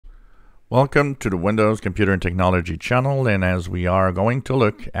Welcome to the Windows Computer and Technology channel, and as we are going to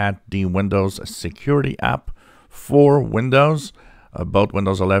look at the Windows Security app for Windows, both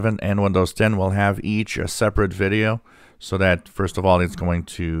Windows 11 and Windows 10 will have each a separate video, so that first of all it's going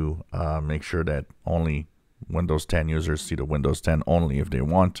to make sure that only Windows 10 users see the Windows 10 only if they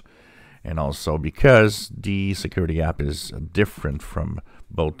want, and also because the security app is different from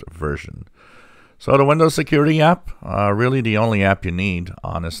both versions. So the Windows Security app, really the only app you need,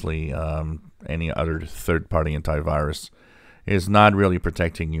 honestly. Any other third-party antivirus is not really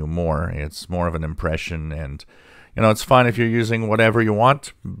protecting you more. It's more of an impression, and it's fine if you're using whatever you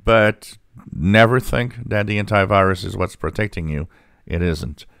want, but never think that the antivirus is what's protecting you. It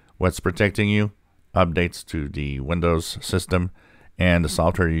isn't. What's protecting you? Updates to the Windows system and the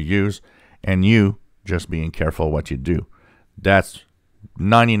software you use, and you just being careful what you do. That's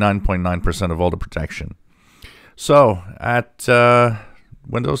 99.9% of all the protection. So at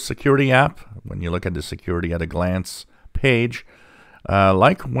Windows Security app, when you look at the security at a glance page,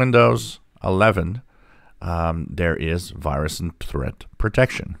 like Windows 11, there is virus and threat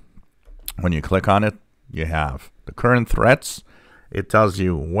protection. When you click on it, you have the current threats. It tells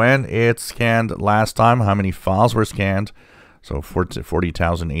you when it scanned last time, how many files were scanned. So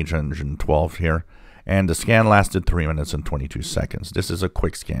 40,812 here. And the scan lasted 3 minutes and 22 seconds. This is a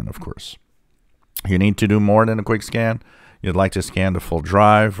quick scan, of course. You need to do more than a quick scan. You'd like to scan the full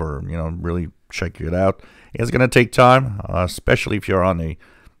drive or, really check it out. It's going to take time, especially if you're on a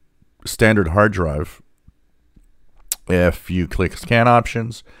standard hard drive. If you click scan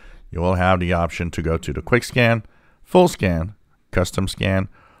options, you will have the option to go to the quick scan, full scan, custom scan,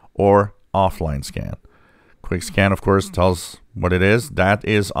 or offline scan. Quick scan, of course, tells what it is. That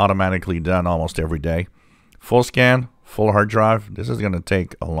is automatically done almost every day. Full scan, full hard drive, this is going to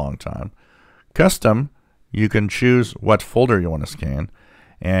take a long time. Custom, you can choose what folder you want to scan.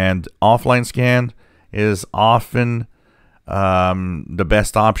 And offline scan is often the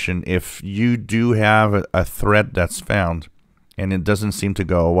best option if you do have a threat that's found and it doesn't seem to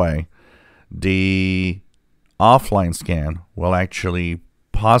go away. The offline scan will actually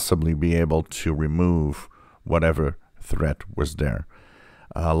possibly be able to remove whatever threat was there.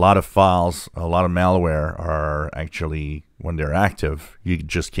 A lot of files, a lot of malware are actually, when they're active, you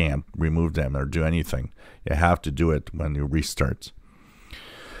just can't remove them or do anything. You have to do it when you restart.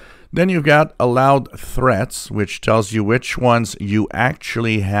 Then you've got allowed threats, which tells you which ones you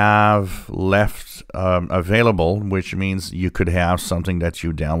actually have left available, which means you could have something that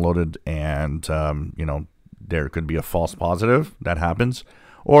you downloaded and, there could be a false positive that happens,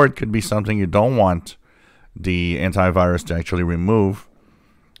 or it could be something you don't want the antivirus to actually remove,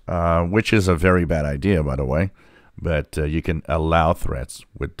 which is a very bad idea, by the way, but you can allow threats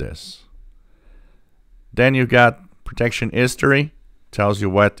with this. Then you've got protection history, tells you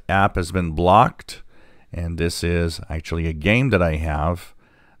what app has been blocked, and this is actually a game that I have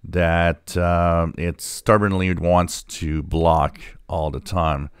that it stubbornly wants to block all the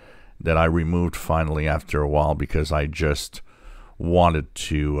time, that I removed finally after a while because I just wanted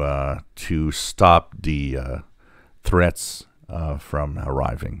to stop the threats from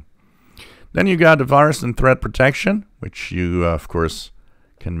arriving. Then you got the virus and threat protection, which you of course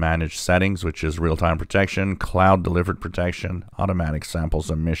can manage settings, which is real-time protection, cloud delivered protection, automatic samples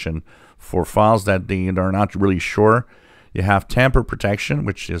emission for files that they're not really sure. You have tamper protection,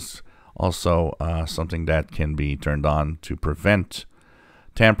 which is also something that can be turned on to prevent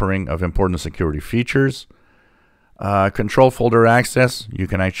tampering of important security features. Control folder access, you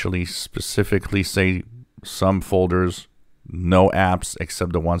can actually specifically say some folders, no apps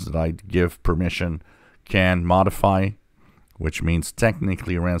except the ones that I give permission, can modify, which means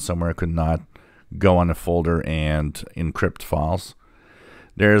technically ransomware could not go on a folder and encrypt files.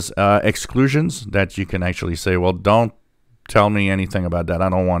 There's exclusions that you can actually say, well, don't tell me anything about that. I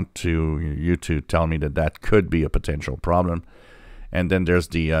don't want you to tell me that could be a potential problem. And then there's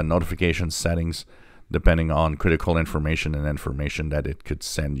the notification settings, depending on critical information and information that it could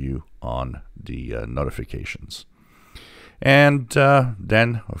send you on the notifications. And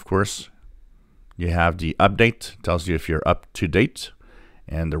then, of course, you have the update, tells you if you're up to date,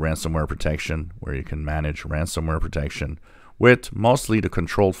 and the ransomware protection, where you can manage ransomware protection with mostly the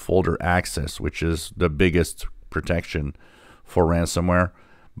controlled folder access, which is the biggest protection for ransomware.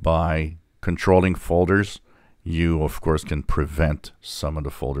 By controlling folders, you, of course, can prevent some of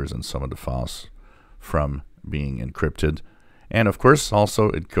the folders and some of the files from being encrypted. And of course, also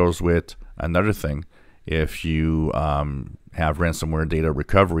it goes with another thing. If you have ransomware data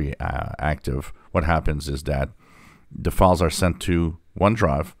recovery active, what happens is that the files are sent to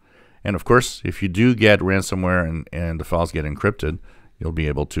OneDrive. And of course, if you do get ransomware and the files get encrypted, you'll be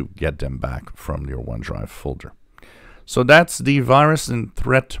able to get them back from your OneDrive folder. So that's the virus and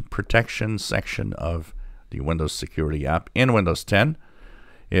threat protection section of the Windows Security app in Windows 10.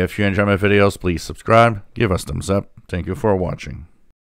 If you enjoy my videos, please subscribe, give us thumbs up. Thank you for watching.